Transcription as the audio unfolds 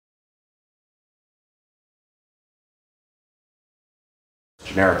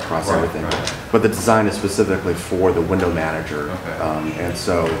generic across everything. But the design is specifically for the window manager. And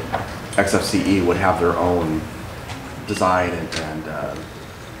so XFCE would have their own design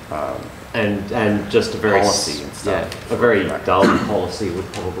and just a very policy and stuff. Yeah, a very dull policy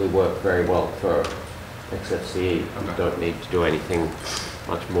would probably work very well for XFCE. You don't need to do anything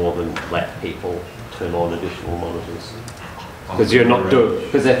much more than let people turn on additional monitors. Because you're not doing,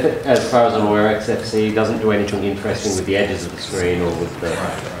 because as far as I'm aware, XFCE doesn't do anything interesting with the edges of the screen or with the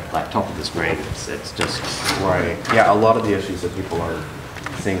like top of the screen. It's just right. Yeah, a lot of the issues that people are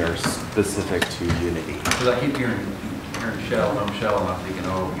seeing are specific to Unity. Because I keep hearing Shell, and I'm thinking,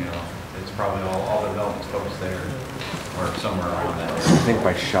 oh, you know, it's probably all the development folks there or somewhere around that. I think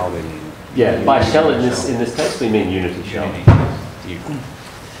by Shell they mean. Yeah, by Shell in this case we mean Unity Shell.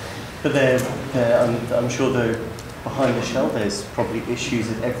 But I'm sure behind the shell there's probably issues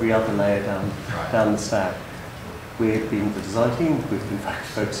at every other layer down the stack. We've been the design team, we've been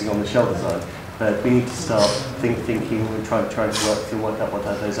focusing on the shell design, but we need to start thinking and trying to work out what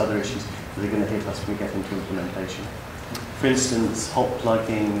are those other issues that are going to hit us when we get into implementation. For instance, hot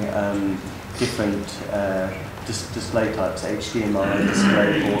plugging different display types, HDMI,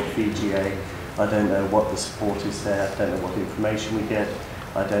 DisplayPort, VGA. I don't know what the support is there, I don't know what information we get.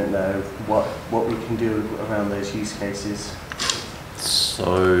 I don't know what we can do around those use cases.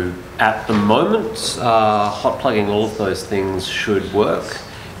 So at the moment, hot plugging all of those things should work.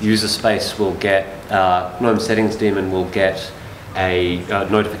 User space will get, GNOME settings daemon will get a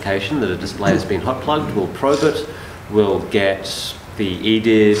notification that a display has been hot plugged. We'll probe it. We'll get the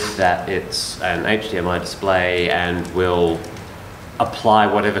EDID that it's an HDMI display, and we'll apply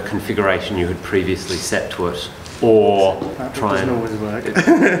whatever configuration you had previously set to it. Or that try and always work.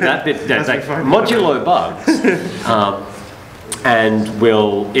 that bit, that's like modulo bugs. And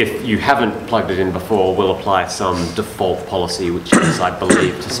we'll, if you haven't plugged it in before, we'll apply some default policy, which is, I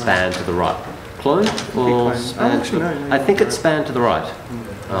believe, to span to the right. Clone or span? I think it's span to the right.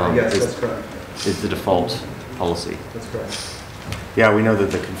 Yes, that's correct. Is the default policy. That's correct. Yeah, we know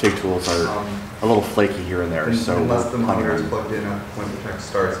that the config tools are a little flaky here and there, so unless the monitor is plugged in when the text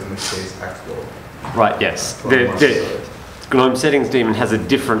starts, in this case, X will. Right, yes. The GNOME settings daemon has a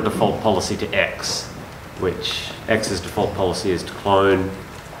different default policy to X, which X's default policy is to clone,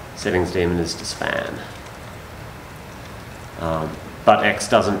 settings daemon is to span. But X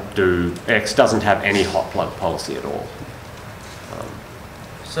doesn't have any hot plug policy at all.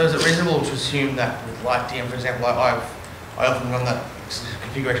 So is it reasonable to assume that with LightDM, for example, I often run that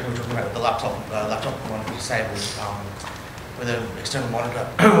configuration we were talking about with the laptop one disabled with an external monitor.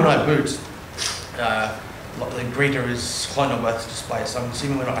 When I boot, the greeter is cloned on both displays, so I'm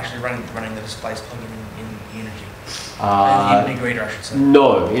assuming we're not actually running the displays plugin in Unity. Unity greeter, I should say.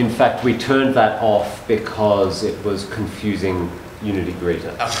 No, in fact, we turned that off because it was confusing Unity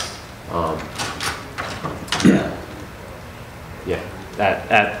greeter. Okay. Yeah.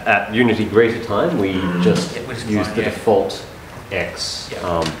 At Unity greeter time, we just used the default X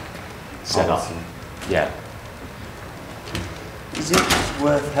setup. Yeah. Is it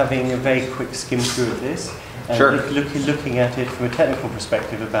worth having a very quick skim through of this and Sure. looking at it from a technical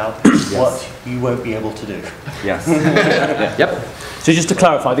perspective about what you won't be able to do? Yes. Yep. So just to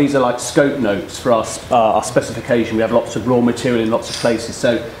clarify, these are like scope notes for our specification. We have lots of raw material in lots of places.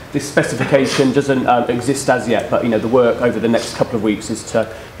 So this specification doesn't exist as yet, but the work over the next couple of weeks is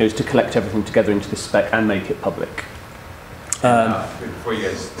to collect everything together into this spec and make it public. Before you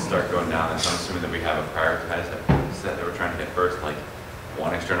guys start going down this, I'm assuming that we have a prioritized set that we're trying to get first, like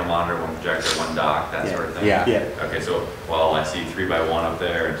one external monitor, one projector, one dock, that sort of thing. Yeah. Okay, so I see 3x1 up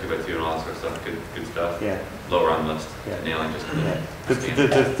there and 2x2 and all that sort of stuff. Good stuff. Yeah. Lower on the list. Yeah. Nailing just.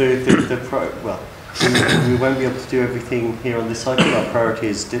 We won't be able to do everything here on this cycle. Our priority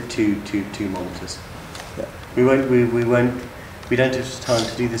is two monitors. Yeah. We don't have time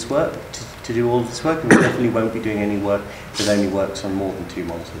to do this work, to do all of this work, and we definitely won't be doing any work that only works on more than two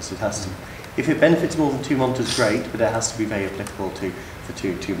monitors. It has to, if it benefits more than two monitors, great, but it has to be very applicable to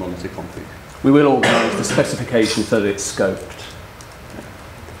two monitor config. We will organise the specification so that it's scoped.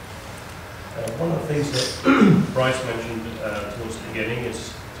 One of the things that Bryce mentioned towards the beginning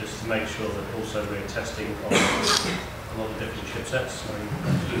is just to make sure that also we're testing on a lot of different chipsets.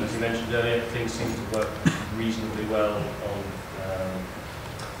 As you mentioned earlier, things seem to work reasonably well on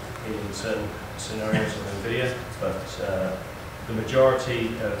in certain scenarios of NVIDIA, but the majority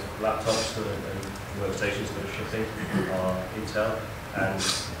of laptops and workstations that are shipping are Intel, and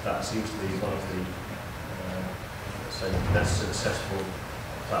that seems to be one of the less successful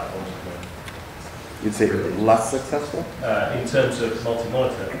platforms at the moment. You'd say less successful? In terms of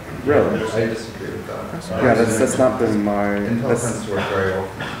multi-monitor. Really? I disagree with that. Yeah, that's not been my. Intel That's, tends to work very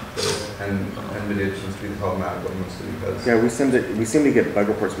often, and NVIDIA tends to be the problematic one mostly because. yeah, we seem to get bug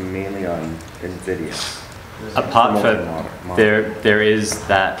reports mainly on NVIDIA. Apart Multi-monitor. from there is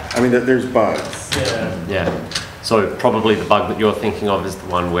that. I mean, there's bugs. Yeah. Yeah. So probably the bug that you're thinking of is the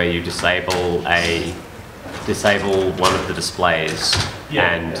one where you disable one of the displays,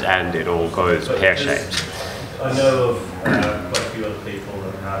 Yeah. and it all goes But pear-shaped. I know of quite a few other people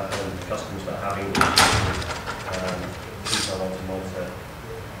that have customers that are having Intel multi-monitor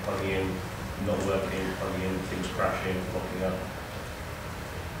plugging in, not working, plugging in, things crashing, locking up.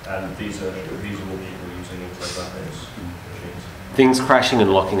 And these are all people using Intel graphics machines. Things crashing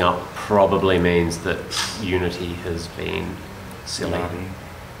and locking up probably means that Unity has been silly. Naughty.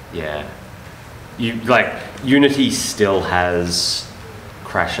 Yeah. Unity still has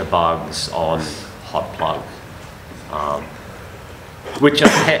crasher bugs on hot plug, which are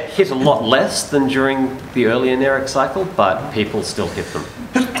hit a lot less than during the earlier NERIC cycle, but people still hit them.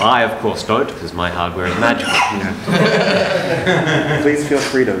 I, of course, don't, because my hardware is magical. Please feel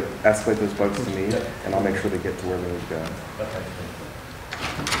free to escalate those bugs to me, and I'll make sure they get to where they need to go.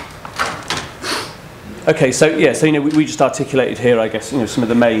 Okay, so yeah, so we just articulated here, I guess, some of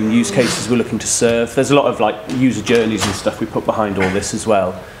the main use cases we're looking to serve. There's a lot of user journeys and stuff we put behind all this as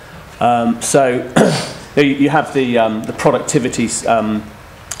well. So you have the productivity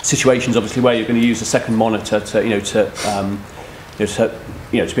situations, obviously, where you're going to use a second monitor to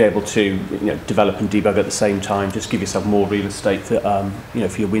be able to develop and debug at the same time. Just give yourself more real estate for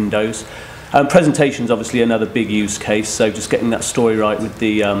for your Windows. Presentations, obviously, another big use case. So just getting that story right with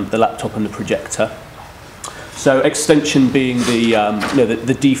the laptop and the projector. So extension being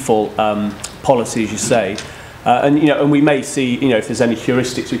the default policy, as you say, and we may see if there's any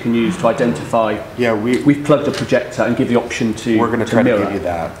heuristics we can use to identify. Yeah, we've plugged a projector and give the option to. We're going to try to give you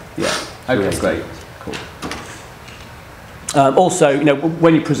that. Yeah. Okay. Great. Cool. Also,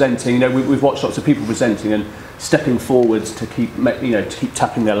 when you're presenting, we've watched lots of people presenting and stepping forwards to keep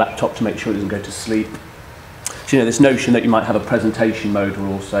tapping their laptop to make sure it doesn't go to sleep. So, this notion that you might have a presentation mode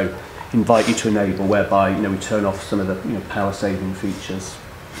will also invite you to enable, whereby we turn off some of the power saving features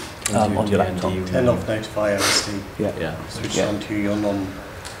on your laptop. Turn off notify OSD. Yeah. Switch on to your non.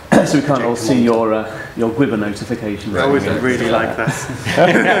 So we can't all see your Gwibber notifications. I always really like that.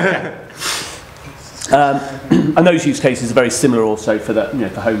 And those use cases are very similar also for the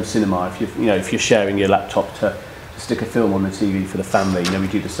for home cinema. If you're sharing your laptop to stick a film on the TV for the family, we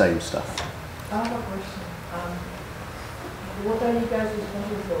do the same stuff. I have a question. What are you guys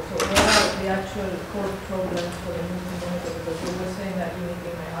responsible for? So what are the actual core problems for the multi-monitor? Because you were saying that Unity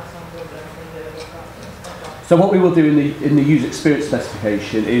may have some problems in the lookup and stuff. So what we will do in the user experience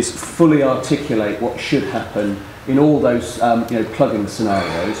specification is fully articulate what should happen in all those plugging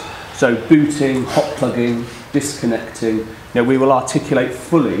scenarios. So booting, hot plugging, disconnecting. We will articulate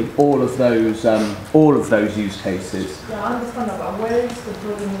fully all of those use cases. Yeah, I understand that, but where is the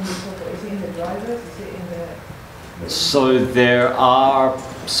problem in the software? Is it in the drivers? Is it in the... So there are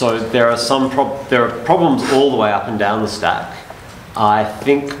problems all the way up and down the stack. I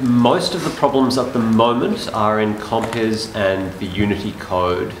think most of the problems at the moment are in Compiz and the Unity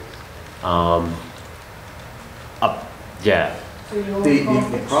code. Yeah.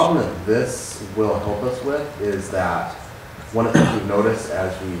 The problem that this will help us with is that one of the things we've noticed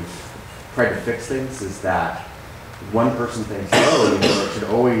as we've tried to fix things is that one person thinks, oh, it should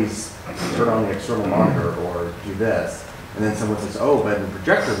always turn on the external monitor or do this. And then someone says, oh, but in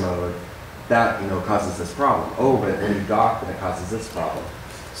projector mode, that causes this problem. Oh, but when you dock, then it causes this problem.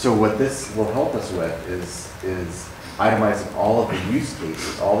 So what this will help us with is itemizing all of the use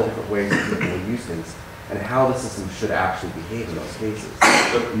cases, all the different ways that people will use things, and how the system should actually behave in those cases.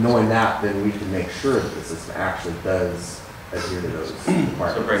 Knowing that, then we can make sure that the system actually does adhere to those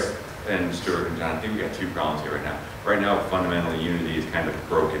requirements. So Bryce and Stuart and John, I think we got two problems here right now. Right now, fundamentally, Unity is kind of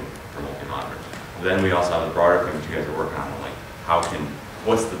broken for multi-monitor. Then we also have the broader thing that you guys are working on, like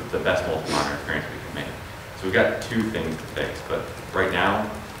what's the best multi-monitor experience we can make. So we've got two things to fix, but right now,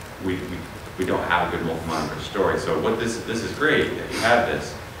 we don't have a good multi-monitor story. So what this is great if you have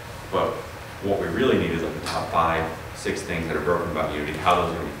this, but what we really need is like the top 5, 6 things that are broken about Unity, how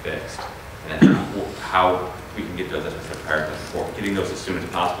those are going to be fixed, and then how we can get those as I prioritized before, getting those as soon as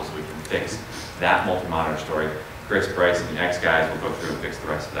possible so we can fix that multi-monitor story. Chris, Bryce, and the X guys will go through and fix the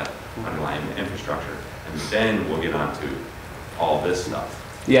rest of that underlying infrastructure, and then we'll get on to all this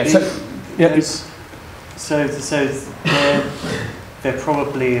stuff. Yeah. So they're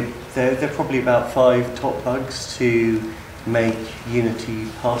probably about 5 top bugs to make Unity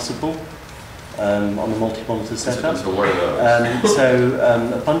passable on the multi-monitor setup. So what are those?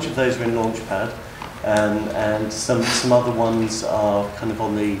 A bunch of those are in Launchpad. and some other ones are kind of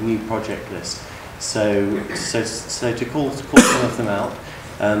on the new project list. So to call some of them out,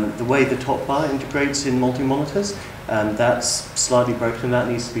 the way the top bar integrates in multi-monitors, that's slightly broken. That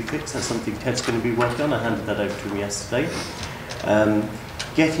needs to be fixed. That's something Ted's going to be working on. I handed that over to him yesterday.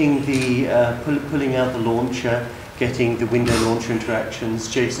 Getting the pulling out the launcher, getting the window launcher interactions.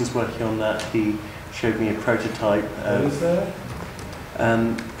 Jason's working on that. He showed me a prototype. What is that?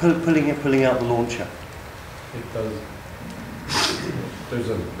 Pulling out the launcher. It does.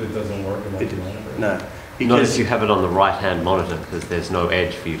 It doesn't work in multi-monitor. No. Not if you have it on the right-hand monitor, because there's no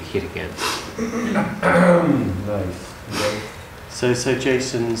edge for you to hit against. Nice. Okay. So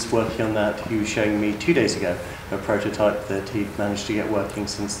Jason's working on that. He was showing me 2 days ago a prototype that he'd managed to get working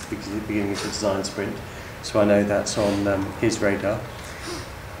since the beginning of the design sprint. So I know that's on his radar.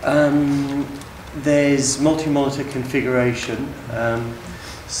 There's multi-monitor configuration.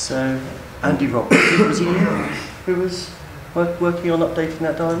 So Andy Rock, was he here? Who was working on updating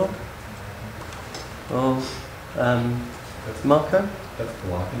that dialogue? Or Marco? That's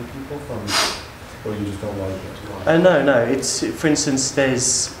blocking people from, or you just don't like it? No. It's, for instance,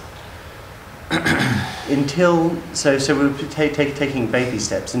 there's until we're taking baby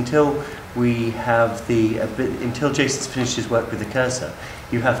steps until we have until Jason's finished his work with the cursor.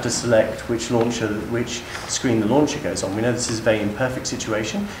 You have to select which screen the launcher goes on. We know this is a very imperfect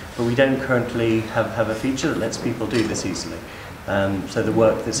situation, but we don't currently have a feature that lets people do this easily. So the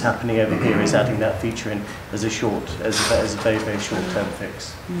work that's happening over here is adding that feature in as a very, very short-term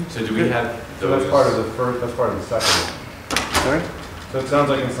fix. So do we have So those? that's part of the first. That's part of the second one. Sorry? So it sounds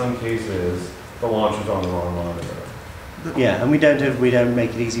like in some cases the launcher's on the wrong monitor. Yeah, and we don't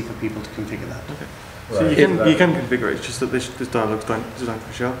make it easy for people to configure that. So Right. you can configure it, it's just that this dialogue's designed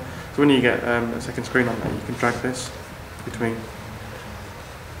for shell. So when you get a second screen on there, you can drag this between,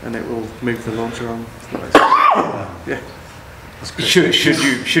 and it will move the launcher on. Yeah.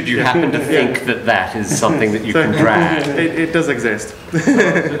 Should you happen to think that is something that you can drag? It does exist. Are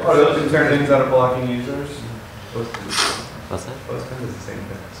those the two things that are blocking users? What's that? Well, it's kind of the same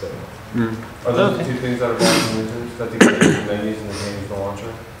thing. So, Mm. are those the two things that are blocking users? That the menus and the change the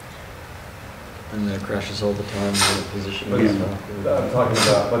launcher? And then it crashes all the time, the position. But I'm talking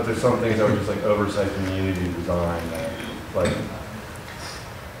about, but there's some things that are just like oversight from Unity design that, like.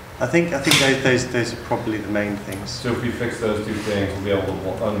 I think those are probably the main things. So if we fix those two things, we'll be able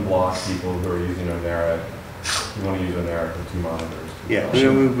to unblock people who are using Onera. You want to use Onera for 2 monitors. Yeah,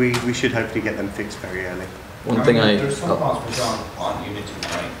 we should hopefully get them fixed very early. One thing There's some parts which aren't Unity,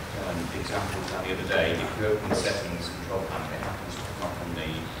 right? Example was that the other day, if you open the settings control panel, it happens to come up on the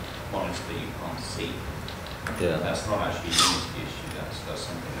monitor that you can't see. Yeah. That's not actually a Unity issue, that's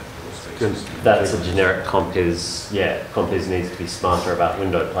something that also exists. That's a generic compiz. Yeah, compiz needs to be smarter about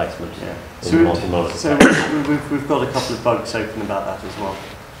window placement. Yeah. In multi-monitor. So we've got a couple of bugs open about that as well.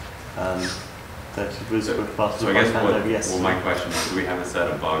 That was passed So I guess yes. well, my question is, do we have a set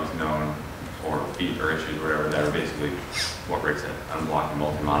of bugs known or feature issues, whatever, that are basically what Rick said, unblocking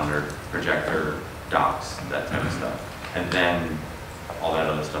multi-monitor, projector, docks, that type of stuff, and then all that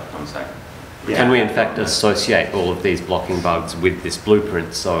other stuff comes second? Yeah. Can we in fact associate all of these blocking bugs with this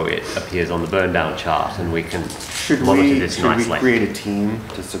blueprint so it appears on the burn down chart and we can monitor this nicely? Should we create a team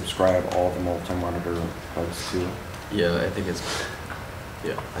to subscribe all the multi-monitor bugs to? Yeah, I think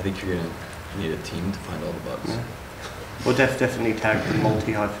you're gonna need a team to find all the bugs. Yeah. We'll definitely tag the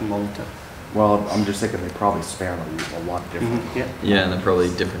multi-monitor. Well, I'm just thinking they probably span a lot different. Yeah. Yeah, and they're probably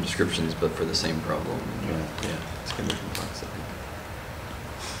different descriptions, but for the same problem. Yeah. It's gonna be complex, I think.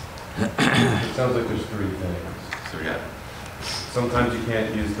 It sounds like there's 3 things. So we got, Sometimes you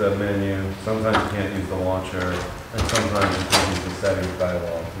can't use the menu, sometimes you can't use the launcher, and sometimes you can't use the settings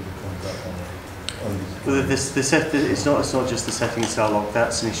dialog. Well, it's not just the settings dialog.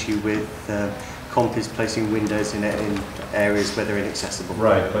 That's an issue with compiz placing windows in areas where they're inaccessible.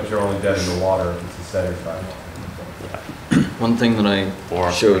 Right, but you're only dead in the water if it's the settings dialog. One thing that I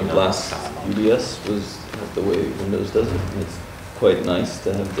showed last UDS was the way Windows does it. It's quite nice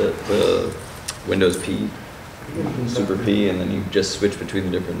to have the Windows P, Super P, and then you just switch between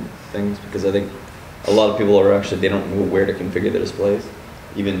the different things, because I think a lot of people are actually, they don't know where to configure the displays.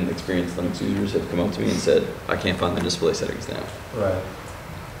 Even experienced Linux users have come up to me and said, I can't find the display settings now. Right.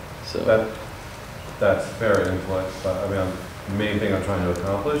 So That's fair input, but I mean, the main thing I'm trying to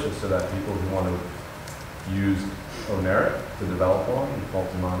accomplish is so that people who want to use Onera to develop on,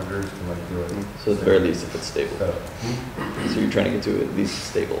 multi-monitors can like do it. So at the very least, if it's stable. So you're trying to get to at least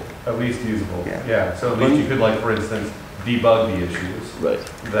stable. at least usable. Yeah. So at least you could, like, for instance, debug the issues Right.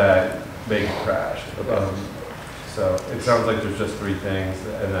 that make it crash. So it sounds like there's just 3 things,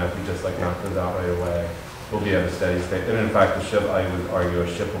 and then if we just like knock those out right away, we'll be at a steady state. And in fact, I would argue a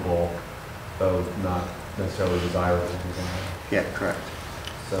shippable, though not necessarily desirable design. Yeah, correct.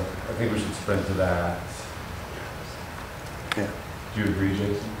 So I think we should sprint to that. Yeah. Do you agree,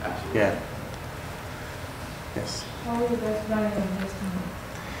 Jason? Absolutely. Yeah. Yes. How are you guys planning on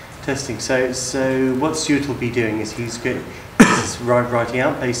testing? Testing. So what Stuart will be doing is he's writing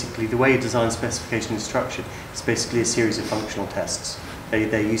out basically the way a design specification is structured. It's basically a series of functional tests.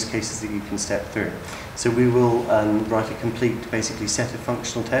 They're use cases that you can step through. So we will write a complete, basically, set of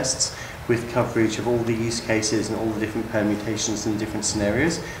functional tests with coverage of all the use cases and all the different permutations and different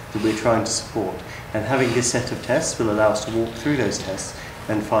scenarios that we're trying to support. And having this set of tests will allow us to walk through those tests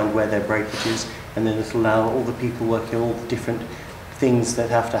and find where there are breakages, and then it'll allow all the people working on all the different things that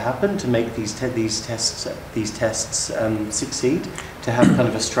have to happen to make these tests succeed, to have kind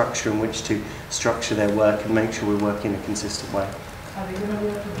of a structure in which to structure their work and make sure we work in a consistent way. Are they going to be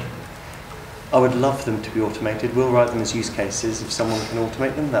automated? I would love them to be automated. We'll write them as use cases. If someone can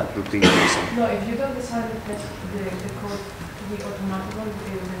automate them, that would be awesome. No, if you don't decide the code to be automatable,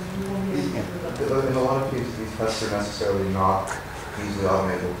 you won't be able to do that. In a lot of cases, these tests are necessarily not easily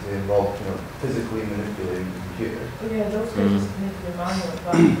automated. They involve, physically manipulating the computer. Yeah, those cases need to be manual,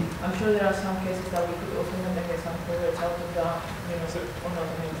 but I'm sure there are some cases that we could automate, like example, where it's out of the,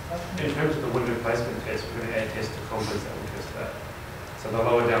 unauthomated fashion. In terms of the window placement test, we're going to add tests to companies that will test that. So the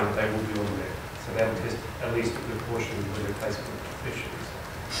lower down, they will be automated. So they will test at least a good portion of the window placement issues.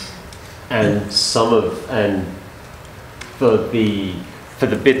 And for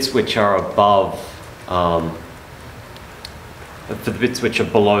the bits which are above, for the bits which are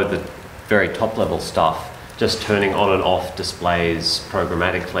below the very top level stuff, just turning on and off displays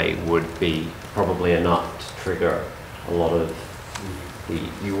programmatically would be probably enough to trigger a lot of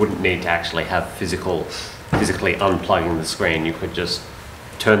you wouldn't need to actually have physically unplugging the screen. You could just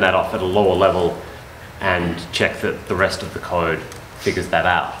turn that off at a lower level and check that the rest of the code figures that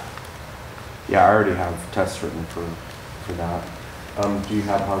out. Yeah, I already have tests written for that. Do you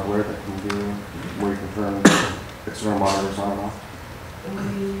have hardware that can do where you can turn external monitors on and off? We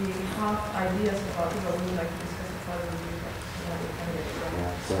have ideas about it, but we would like to discuss it further with you. So that we can get it right.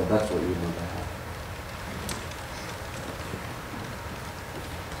 Yeah, so that's what you need to have.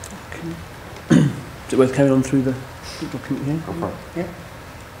 Is it worth carrying on through the document here? Go for it. Yeah.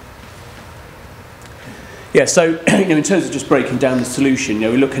 Yeah, so in terms of just breaking down the solution,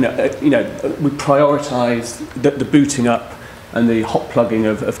 we're looking at, we prioritise the booting up and the hot plugging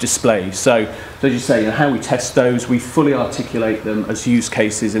of displays. So as you say, how we test those, we fully articulate them as use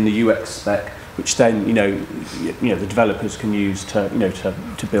cases in the UX spec, which then the developers can use to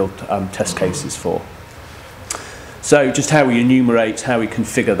build test cases for. So just how we enumerate, how we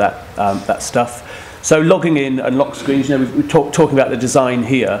configure that stuff. So logging in and lock screens, we're talking about the design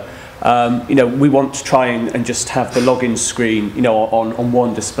here. We want to try and just have the login screen, on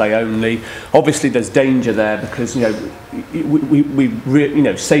one display only. Obviously, there's danger there because,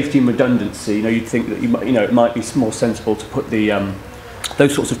 safety and redundancy. You'd think that it might be more sensible to put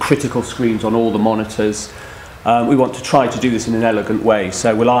those sorts of critical screens on all the monitors. We want to try to do this in an elegant way.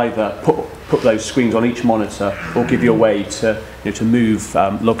 So we'll either put those screens on each monitor or give you a way to move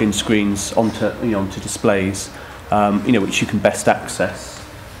login screens onto displays, which you can best access.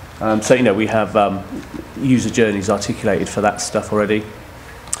 We have user journeys articulated for that stuff already.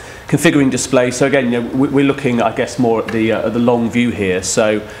 Configuring display. So again, we're looking, I guess, more at the long view here.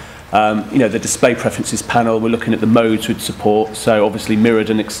 So, the display preferences panel. We're looking at the modes with support. So obviously mirrored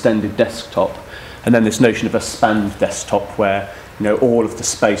and extended desktop, and then this notion of a spanned desktop where all of the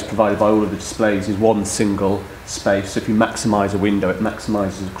space provided by all of the displays is one single space. So if you maximise a window, it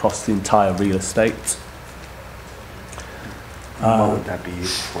maximises across the entire real estate. What would that be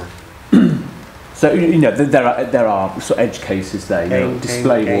used for? So there are sort of edge cases there.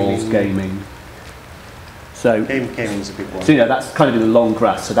 Display walls, gaming. So gaming's a big one. So that's kind of in the long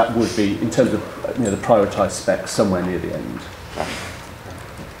grass. So that would be in terms of the prioritised specs somewhere near the end.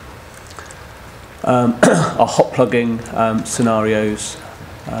 Our hot plugging scenarios.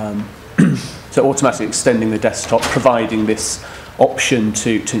 So automatically extending the desktop, providing this option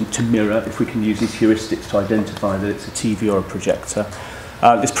to mirror, if we can use these heuristics to identify that it's a TV or a projector.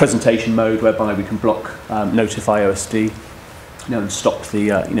 This presentation mode whereby we can block notify OSD, and stop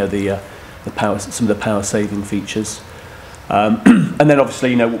the power, some of the power saving features. And then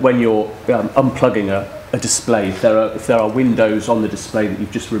obviously, when you're unplugging a display, if there are windows on the display that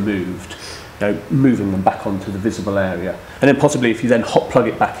you've just removed, moving them back onto the visible area. And then possibly if you then hot plug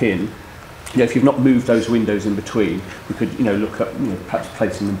it back in, if you've not moved those windows in between, we could look at perhaps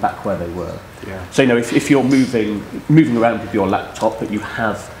placing them back where they were. Yeah. So if you're moving around with your laptop, but you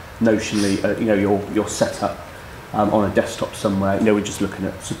have notionally your setup on a desktop somewhere, we're just looking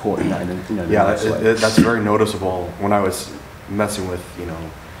at supporting that in a nice way. That's very noticeable when I was messing with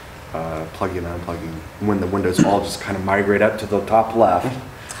plugging and unplugging, when the windows all just kind of migrate up to the top left.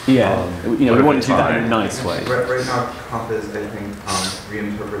 Yeah, we want to do that in a nice way. Right now, Compass, I think,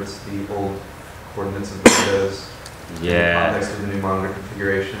 reinterprets the old coordinates of the windows in the context of the new monitor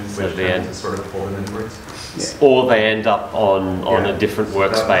configuration, So which tends to sort of pull them inwards. Yeah. Or they end up on a different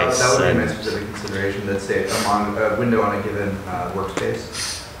workspace. That would be my specific consideration, that say a window on a given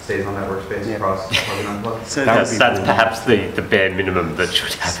workspace stays on that workspace across plug and unplug. So that's perhaps the bare minimum that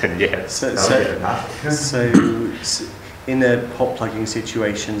should happen, yeah. So in a hot plugging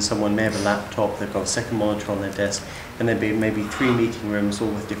situation, someone may have a laptop, they've got a second monitor on their desk, and there'd be maybe 3 meeting rooms all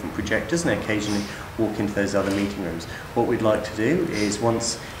with different projectors, and they occasionally walk into those other meeting rooms. What we'd like to do is,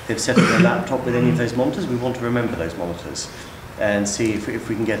 once they've set up their laptop with any of those monitors, we want to remember those monitors and see if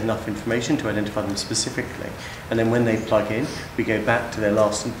we can get enough information to identify them specifically. And then when they plug in, we go back to their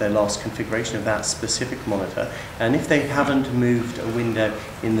last configuration of that specific monitor. And if they haven't moved a window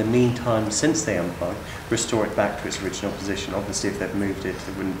in the meantime since they unplugged, restore it back to its original position. Obviously, if they've moved it,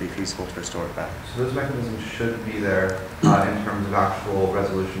 it wouldn't be feasible to restore it back. So those mechanisms should be there in terms of actual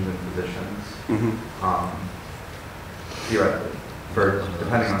resolutions and positions, theoretically,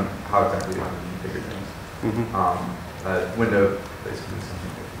 depending on how exactly you want to configure things. Window basically is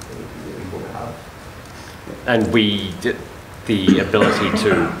something that would be really cool to have. And the ability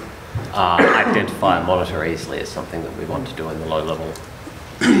to identify a monitor easily is something that we want to do in the low-level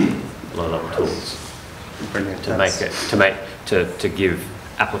tools. Brilliant. To give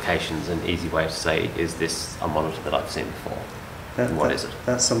applications an easy way to say, is this a monitor that I've seen before? And what is it?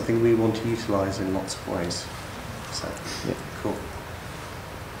 That's something we want to utilise in lots of ways. So, yeah, cool.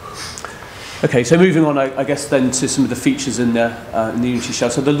 Okay, so moving on, I guess then to some of the features in the Unity shell.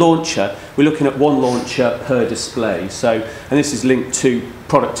 So the launcher, we're looking at one launcher per display. So, and this is linked to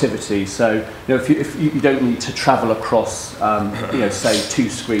productivity. So, if you don't need to travel across, say 2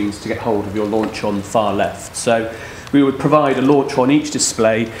 screens to get hold of your launcher on the far left. So, we would provide a launcher on each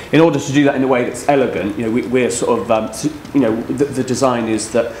display. In order to do that in a way that's elegant, we're sort of, the design is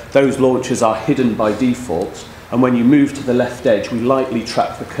that those launchers are hidden by default, and when you move to the left edge, we lightly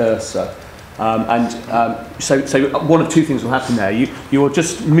track the cursor. So one of 2 things will happen there. You will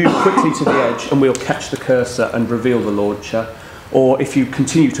just move quickly to the edge and we'll catch the cursor and reveal the launcher. Or if you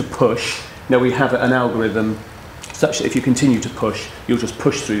continue to push, we have an algorithm such that if you continue to push, you'll just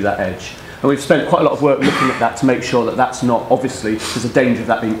push through that edge. And we've spent quite a lot of work looking at that to make sure that that's not, obviously, there's a danger of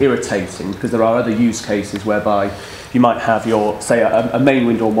that being irritating, because there are other use cases whereby you might have say a main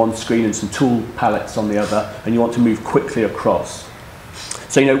window on one screen and some tool palettes on the other, and you want to move quickly across.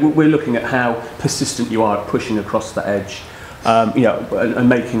 So, we're looking at how persistent you are at pushing across the edge, and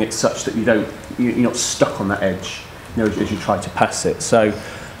making it such that you're not stuck on that edge, as you try to pass it. So,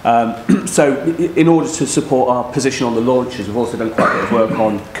 in order to support our position on the launchers, we've also done quite a bit of work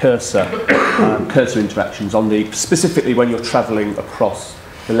on cursor interactions, specifically when you're travelling across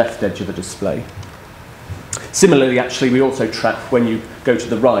the left edge of a display. Similarly, actually, we also track when you go to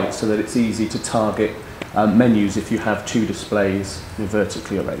the right, so that it's easy to target menus if you have 2 displays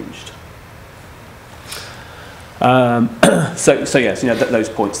vertically arranged. So yes, those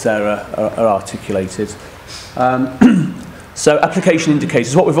points there are articulated. So application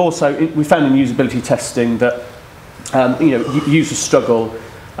indicators. What we found in usability testing that users struggle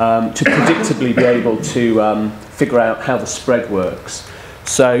to predictably be able to figure out how the spread works.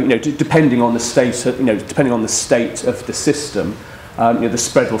 So depending on the state, depending on the state of the system. The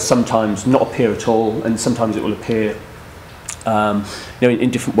spread will sometimes not appear at all, and sometimes it will appear in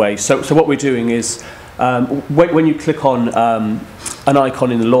different ways. So what we're doing is, when you click on an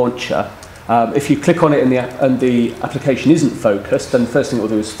icon in the launcher, if you click on it and the application isn't focused, then the first thing it will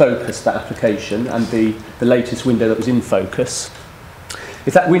do is focus that application and the latest window that was in focus.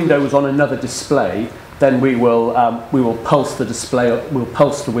 If that window was on another display, then we will pulse the display, we'll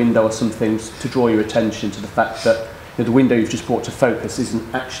pulse the window or some things to draw your attention to the fact that the window you've just brought to focus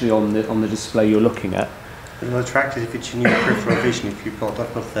isn't actually on the display you're looking at. It'll attract it if it's your new peripheral vision. I've got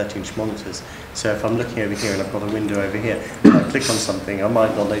 13-inch monitors, so if I'm looking over here and I've got a window over here, and I click on something, I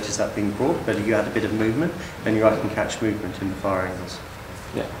might not notice that being brought, but if you add a bit of movement, then I can catch movement in the far angles.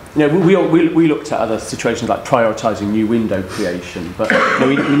 Yeah. We looked at other situations like prioritising new window creation, but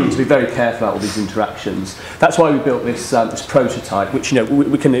we need to be very careful about all these interactions. That's why we built this prototype, which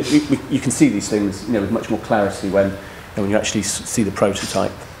you can see these things with much more clarity when you actually see the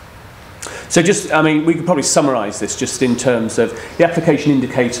prototype. So just, I mean, we could probably summarise this just in terms of the application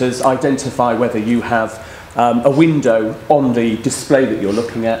indicators identify whether you have a window on the display that you're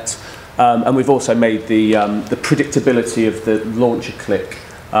looking at, and we've also made the predictability of the launcher click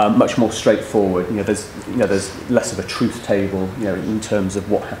much more straightforward. There's less of a truth table, in terms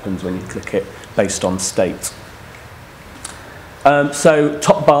of what happens when you click it based on state. So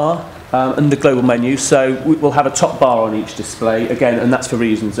top bar and the global menu. So we'll have a top bar on each display again, and that's for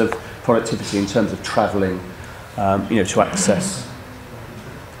reasons of productivity in terms of travelling, to access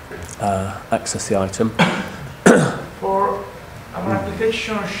the item. For an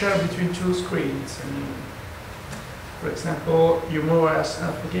application shared between two screens, for example, you move as an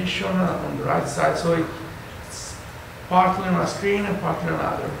application on the right side, so it's partly on a screen and partly on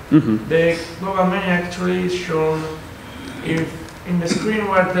another. Mm-hmm. The global menu actually is shown if in the screen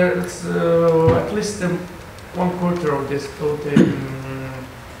where there's at least 1/4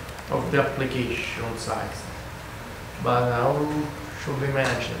 of the application size. But how should we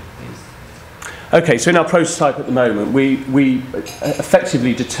manage it, please? Okay, so in our prototype at the moment, we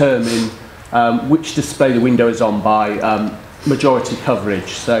effectively determine which display the window is on by majority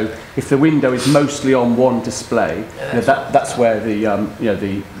coverage. So if the window is mostly on one display, that's where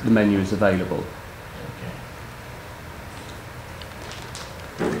the menu is available.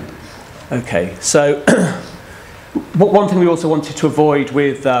 Okay, so one thing we also wanted to avoid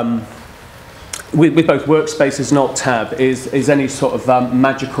with both workspaces and Alt-Tab is any sort of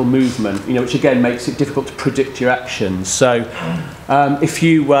magical movement, which again makes it difficult to predict your actions. So if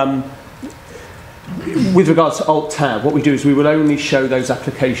you, with regards to Alt-Tab, what we do is we will only show those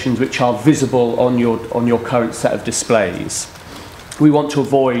applications which are visible on your current set of displays. We want to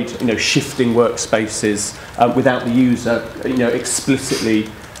avoid, shifting workspaces without the user, explicitly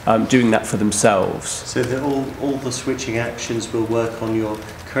doing that for themselves. So that all the switching actions will work on your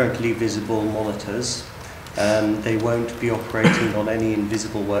currently visible monitors. They won't be operating on any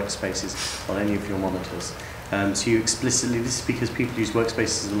invisible workspaces on any of your monitors. So you explicitly, this is because people use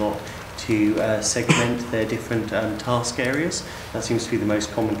workspaces a lot to segment their different task areas. That seems to be the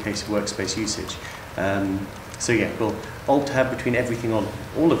most common case of workspace usage. So yeah, we'll Alt-Tab between everything on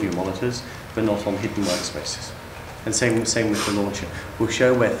all of your monitors, but not on hidden workspaces. And same with the launcher. We'll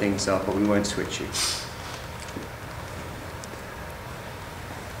show where things are, but we won't switch you.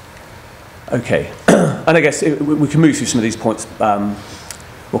 Okay, and I guess we can move through some of these points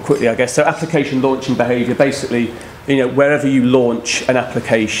more quickly, I guess. So application launching behaviour, basically, wherever you launch an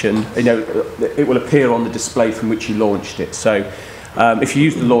application, it will appear on the display from which you launched it. So if you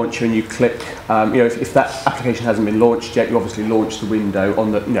use the launcher and you click, if that application hasn't been launched yet, you obviously launch the window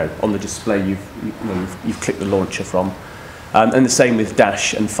on the display you've clicked the launcher from, and the same with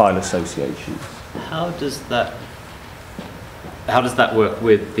dash and file association. How does that work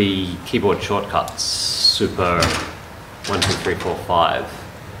with the keyboard shortcuts? Super 1, 2, 3, 4, 5.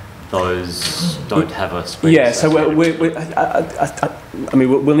 Those don't have a screen. Yeah, so we'll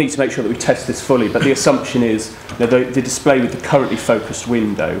need to make sure that we test this fully. But the assumption is the display with the currently focused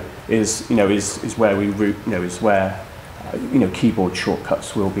window is where we route, is where keyboard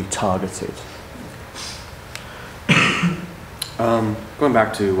shortcuts will be targeted. Going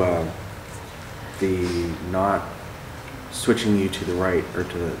back to the not switching you to the right or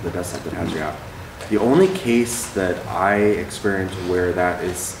to the desktop that has your app. The only case that I experience where that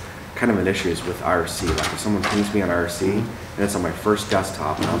is kind of an issue is with IRC. Like if someone pings me on IRC and it's on my first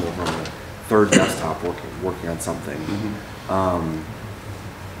desktop and I'm over on the third desktop working on something.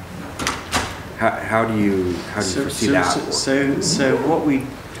 How do you foresee that working? So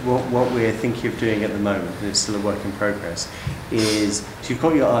what we're thinking of doing at the moment, and it's still a work in progress, is so you've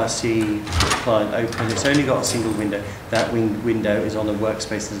got your IRC client open, it's only got a single window. That window is on a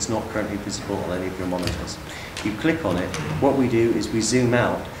workspace that is not currently visible on any of your monitors. You click on it, what we do is we zoom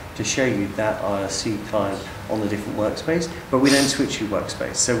out to show you that IRC client on the different workspace, but we don't switch your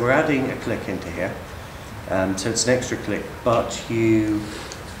workspace. So we're adding a click into here, so it's an extra click, but the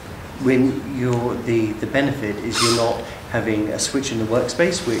benefit is you're not having a switch in the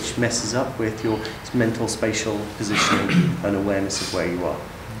workspace which messes up with your mental spatial positioning and awareness of where you are.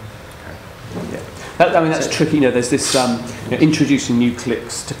 Yeah. That's tricky. There's this introducing new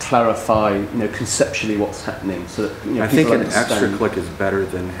clicks to clarify, conceptually what's happening. So that, I think an extra click is better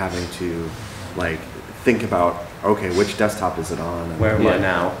than having to, think about, okay, which desktop is it on? And where am I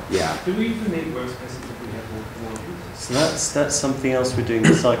now? Yeah. Do we even need workspaces if we have multiple users? So that's something else we're doing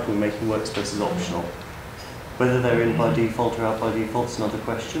in the cycle, making workspaces optional. Whether they're in by default or out by default is another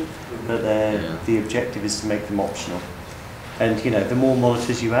question, but the objective is to make them optional. And the more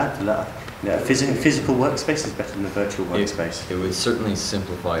monitors you add, a physical workspace is better than a virtual workspace. It would certainly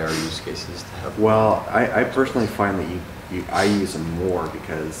simplify our use cases to have. Well, I personally find that I use them more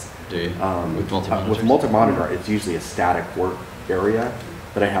because with multi-monitor, it's usually a static work area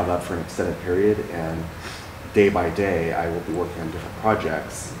that I have up for an extended period, and day by day I will be working on different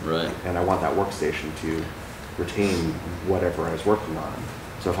projects. Right. And I want that workstation to retain whatever I was working on.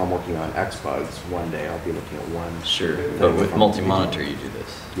 So if I'm working on Xbugs, one day I'll be looking at one. Sure, but with multi-monitor you do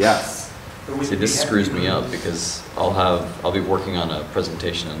this. Yes. See, this screws me up because I'll be working on a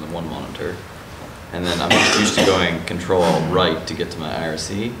presentation on the one monitor, and then I'm just used to going Control right to get to my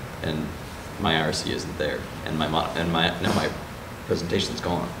IRC, and my IRC isn't there, and now my presentation's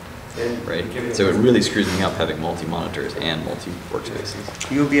gone. Right? So it really screws me up having multi-monitors and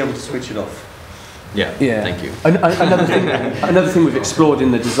multi-workspaces. You'll be able to switch it off. Yeah, thank you. Another thing we've explored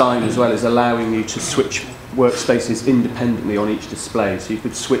in the design as well is allowing you to switch workspaces independently on each display. So you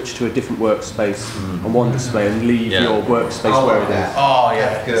could switch to a different workspace on one display and leave your workspace where it is. Oh,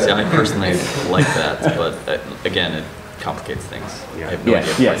 yeah. Good. See, I personally like that, but again, it complicates things. I have no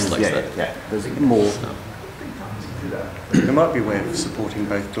idea if Bryce likes that. Yeah, there's more. There might be a way of supporting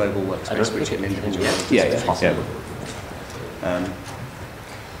both global workspace switching and individual.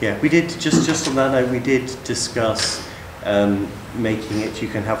 Yeah, we did, just on that note, we did discuss making it, you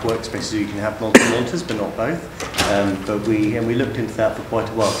can have workspaces, you can have multi-monitors, but not both. But we looked into that for quite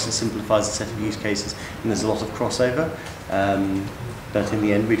a while because it simplifies the set of use cases and there's a lot of crossover. But in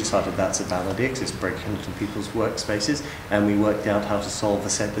the end, we decided that's a bad idea because it's breaking into people's workspaces, and we worked out how to solve the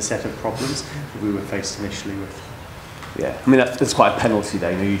set of problems that we were faced initially with. Yeah, I mean that's quite a penalty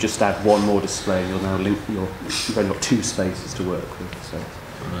there. You just add one more display, and you'll now you've only got two spaces to work with. So.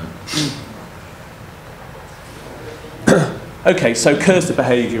 Okay, so cursor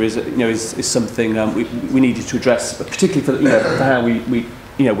behaviour is something we needed to address, but particularly for for how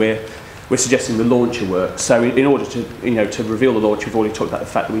we're suggesting the launcher works. So in order to to reveal the launcher, we've already talked about the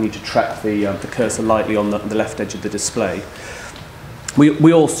fact that we need to track the cursor lightly on the left edge of the display.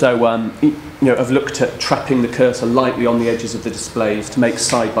 We also have looked at trapping the cursor lightly on the edges of the displays to make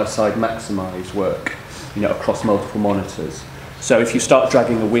side-by-side maximise work across multiple monitors. So if you start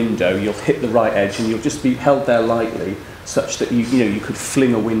dragging a window, you'll hit the right edge and you'll just be held there lightly, such that you could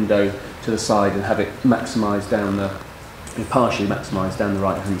fling a window to the side and have it maximise down partially maximise down the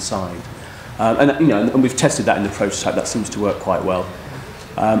right-hand side. And we've tested that in the prototype. That seems to work quite well.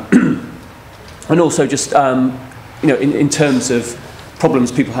 And also just in terms of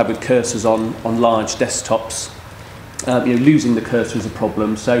problems people have with cursors on large desktops, losing the cursor is a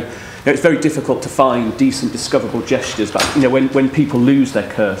problem. So it's very difficult to find decent discoverable gestures, but when people lose their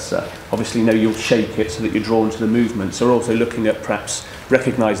cursor, obviously you'll shake it so that you're drawn to the movement. So we're also looking at perhaps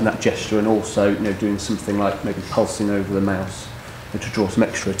recognising that gesture and also doing something like maybe pulsing over the mouse to draw some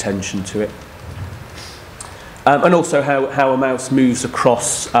extra attention to it. And also how a mouse moves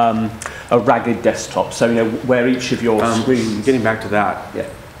across a ragged desktop. So where each of your screens. Getting back to that,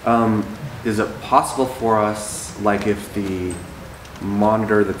 is it possible for us, like if the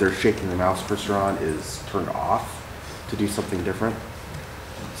monitor that they're shaking the mouse cursor on is turned off, to do something different?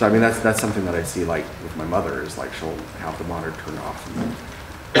 So I mean that's something that I see like with my mother is like she'll have the monitor turned off and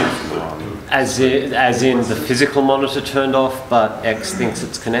as in the physical monitor turned off, but X thinks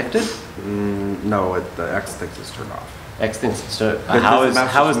it's connected. No, the X thinks it's turned off. X thinks it's turned. How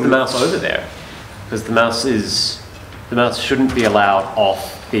is the mouse over there? Because the mouse shouldn't be allowed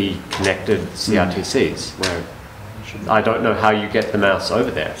off the connected CRTCs. Right. I don't know how you get the mouse over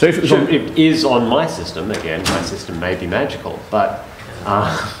there. So if it is on my system, again, my system may be magical, but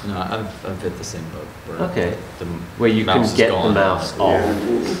no, I've hit the same bug. Where you can get the mouse off.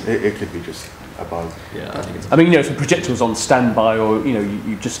 Yeah, it could be just a bug. Yeah, I think it's. I mean, if the projector was on standby, or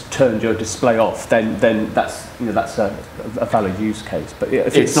you just turned your display off, then that's a valid use case. But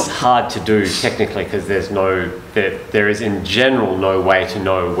if it's not hard to do technically because there is in general no way to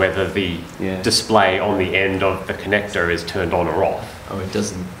know whether the display on the end of the connector is turned on or off. Oh, it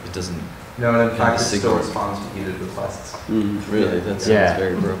doesn't. No, and in fact, it still responds to heated requests. Really, that sounds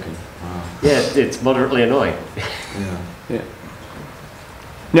very broken. Wow. Yeah, it's moderately annoying. Yeah.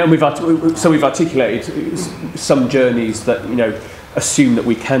 Now we've articulated some journeys that assume that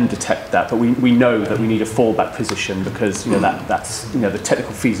we can detect that, but we know that we need a fallback position because that's the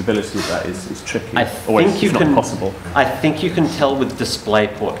technical feasibility of that is tricky. It's not possible. I think you can tell with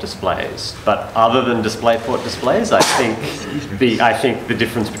DisplayPort displays, but other than DisplayPort displays, I think the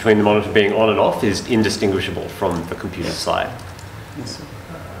difference between the monitor being on and off is indistinguishable from the computer side.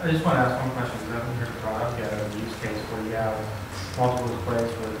 I just want to ask one question because I haven't heard the product yet of a use case where you have multiple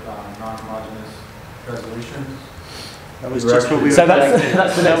displays with non-homogeneous resolutions. That was just what we were So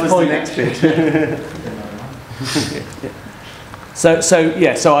that's the next point. So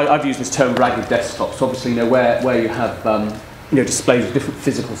I've used this term ragged desktops. Obviously, where you have displays of different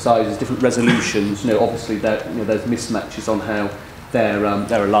physical sizes, different resolutions. Obviously there's mismatches on how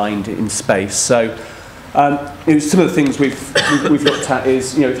they're aligned in space. So some of the things we've looked at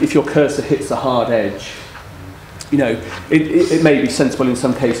is if your cursor hits a hard edge, it may be sensible in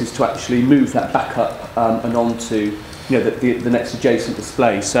some cases to actually move that back up and onto the next adjacent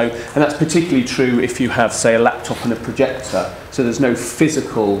display. And that's particularly true if you have, say, a laptop and a projector, so there's no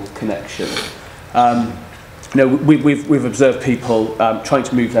physical connection. We've observed people trying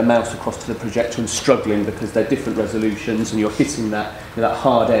to move their mouse across to the projector and struggling because they're different resolutions, and you're hitting that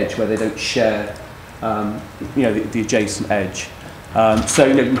hard edge where they don't share the adjacent edge.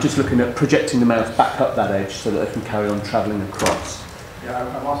 We're just looking at projecting the mouse back up that edge so that they can carry on travelling across. Yeah,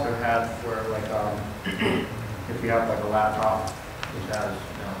 I've also had where if you have a laptop which has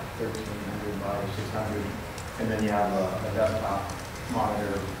 1300 by 600, and then you have a desktop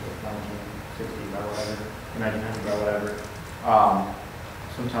monitor with 1960 by whatever, 1900 by whatever.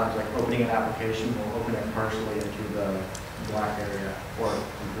 Sometimes opening an application will open it partially into the black area or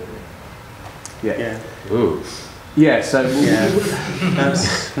completely. Yeah. Ooh. Yeah. So. Yeah.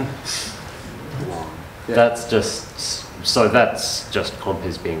 That's just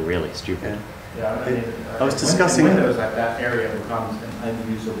Compiz being really stupid. Yeah, I was discussing in Windows that area becomes an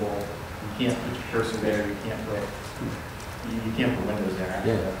unusable. You can't put your cursor there. You can't put Windows there.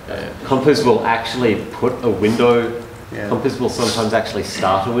 Yeah. Compiz will actually put a window. Yeah. Compiz will sometimes actually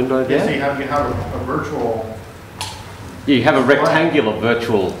start a window there. Yeah, so you have a virtual. You have a rectangular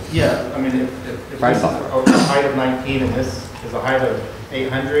virtual. Yeah, I mean, if this is a height of 19 and this is a height of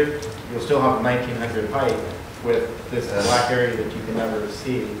 800, you'll still have a 1900 height with this black area that you can never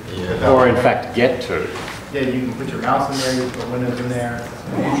see. Yeah. Or in fact get to. Yeah, you can put your mouse in there, you can put Windows in there.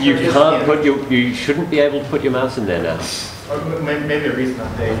 You can't put you shouldn't be able to put your mouse in there now. Maybe a recent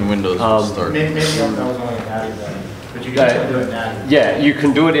update. Windows will start. Maybe that was only in Natty then. But you can still do it in Natty. Yeah, you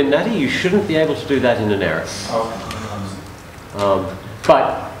can do it in Natty. You shouldn't be able to do that in an error. Okay.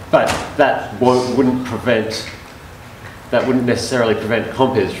 But that wouldn't necessarily prevent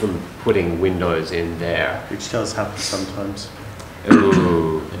Compiz from putting Windows in there. Which does happen sometimes.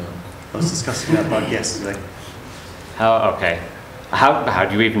 Ooh. I was discussing that bug yesterday. How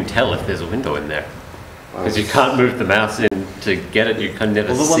do you even tell if there's a window in there? Because you can't move the mouse in to get it. You can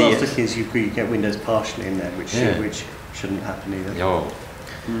never see it. Well, the one I was looking is you get Windows partially in there, which shouldn't happen either. Yo.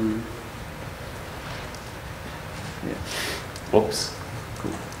 Yeah. Whoops.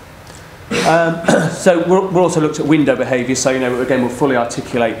 Cool. So we're also looked at window behaviour. So again, we'll fully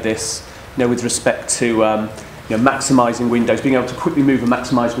articulate this. With respect to maximising windows, being able to quickly move a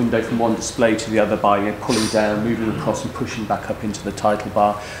maximised window from one display to the other by pulling down, moving across, and pushing back up into the title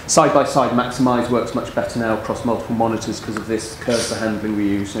bar. Side-by-side maximise works much better now across multiple monitors because of this cursor handling we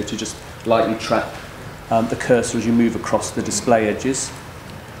use, to just lightly track the cursor as you move across the display edges.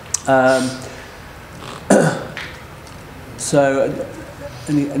 So,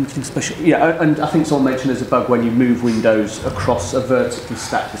 anything special? Yeah, and I think someone mentioned there's a bug when you move windows across a vertically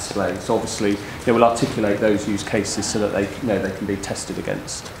stacked display. So obviously, we'll articulate those use cases so that they can be tested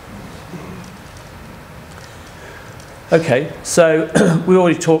against. Okay, so we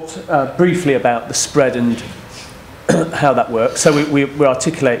already talked briefly about the spread and how that works. So we're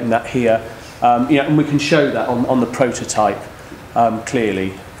articulating that here, and we can show that on the prototype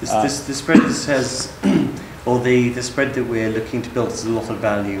clearly. The spread says. Or the spread that we're looking to build has a lot of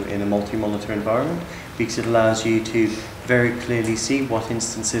value in a multi-monitor environment because it allows you to very clearly see what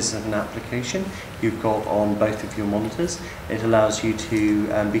instances of an application you've got on both of your monitors. It allows you to,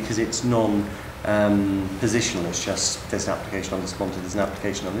 because it's non-positional, it's just there's an application on this monitor, there's an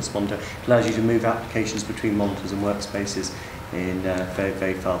application on this monitor, it allows you to move applications between monitors and workspaces in very,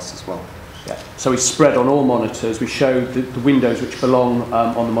 very fast as well. Yeah. So we spread on all monitors. We show the windows which belong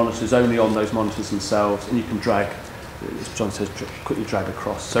on the monitors only on those monitors themselves, and you can drag, as John says, quickly drag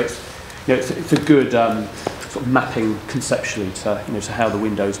across. So it's a good sort of mapping conceptually to to how the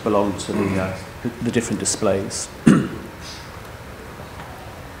windows belong to the different displays.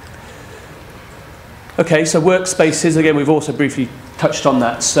 Okay, so workspaces again. We've also briefly touched on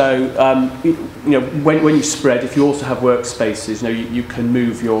that. So when you spread, if you also have workspaces, you can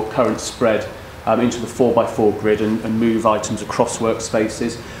move your current spread into the 4x4 grid and move items across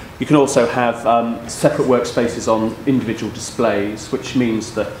workspaces. You can also have separate workspaces on individual displays, which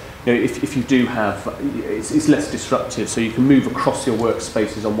means that if you do have, it's less disruptive. So you can move across your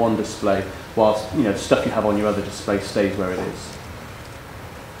workspaces on one display, whilst stuff you have on your other display stays where it is.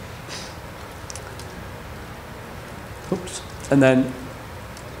 Cool. And then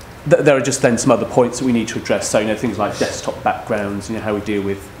there are just then some other points that we need to address. So, things like desktop backgrounds, how we deal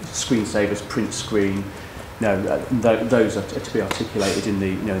with screensavers, print screen. Those are to be articulated in the,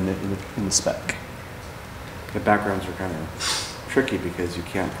 in the spec. The backgrounds are kind of tricky because you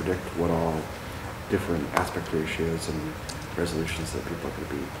can't predict what all different aspect ratios and resolutions that people are going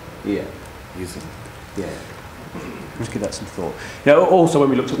to be using. Yeah. Let's give that some thought. Also, when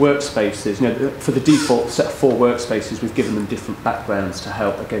we looked at workspaces, for the default set of 4 workspaces, we've given them different backgrounds to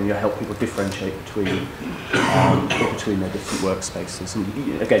help, again, help people differentiate between their different workspaces.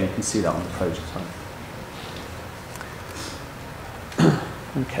 And again, you can see that on the prototype.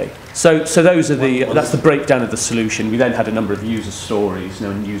 Okay, so those are that's the breakdown of the solution. We then had a number of user stories,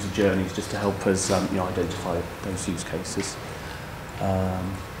 and user journeys, just to help us, identify those use cases.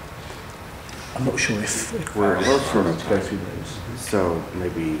 I'm not sure if we're a little short to of go time, through those. so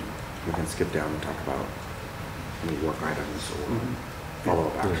maybe we can skip down and talk about any work items or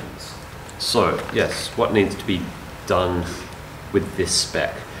follow-up actions. So, yes, what needs to be done with this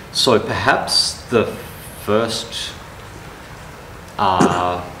spec? So perhaps the first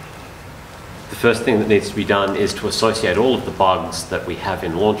thing that needs to be done is to associate all of the bugs that we have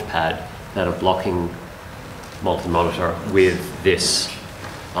in Launchpad that are blocking multi-monitor with this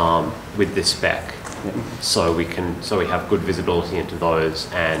spec. So we have good visibility into those,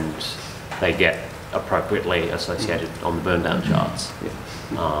 and they get appropriately associated on the burn down charts.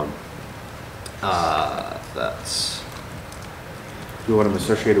 That's. Do you want them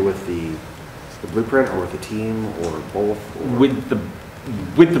associated with the blueprint, or with the team, or both? Or? With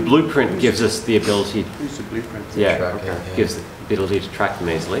the blueprint gives us the ability. Use the blueprint. Gives the ability to track them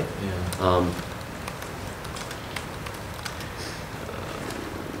easily. Yeah.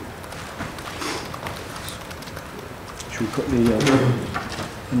 Should we put the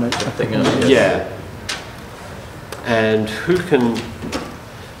note thing up? Yeah. And who can?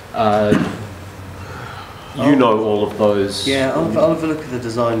 You know all of those. Yeah, I'll have a look at the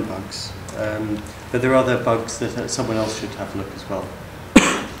design bugs. But there are other bugs that someone else should have a look as well.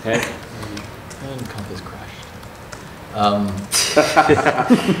 Okay. And Compass crashed.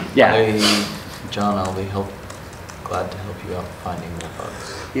 Yeah. John, I'll be glad to help you out finding more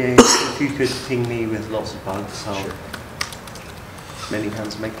bugs. Yeah, if you could ping me with lots of bugs, Sure. Many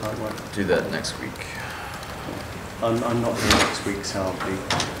hands make light work. Do that next week. I'm not here next week, so I'll be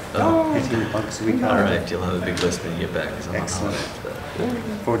hitting the bugs a week after. All right, you'll have a big list when you get back. 'Cause I'm Excellent. on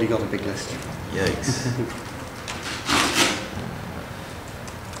holiday, I've already got a big list. Yikes.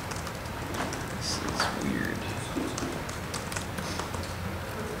 This is weird.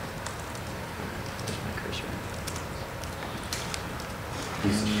 Where's my cursor?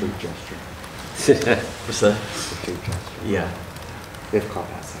 Use the street gesture. What's that? The street gesture. Yeah. If call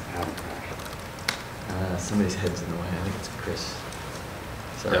has haven't crashed. Somebody's head's in the way. I think it's Chris.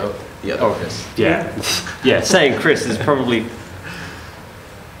 Sorry. No. The other Chris. Yeah. Yeah, saying Chris is probably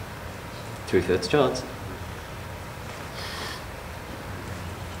 2/3 chance.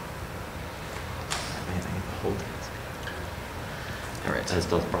 Man, I get the whole thing. All right. As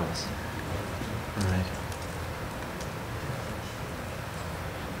does Bryce. All right.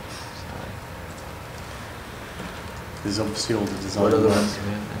 There's obviously all the design What other work. ones do we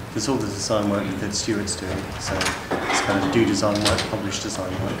have? There's all the design work that Stuart's doing. So it's kind of do design work, publish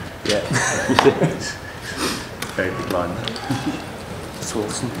design work. Yeah. Very big line. That's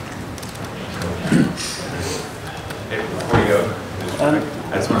awesome. Hey, before you go,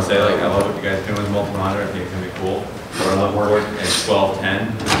 I just want to say, I love what you guys are doing with multi-monitor. I think it's going to be cool. But I'm looking forward to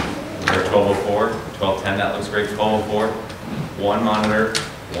 1210 or 1204. 1210, that looks great. 1204, one monitor,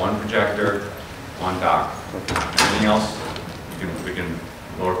 one projector, one dock. Anything else, we can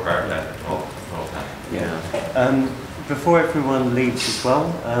lower prioritize for 1210. Yeah. Before everyone leaves as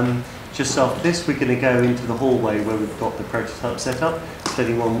well, just after this, we're going to go into the hallway where we've got the prototype set up. So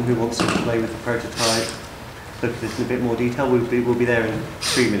anyone who wants to play with the prototype, look at this in a bit more detail, we'll be there in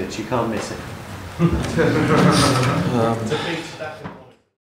 3 minutes. You can't miss it. It's a big stack of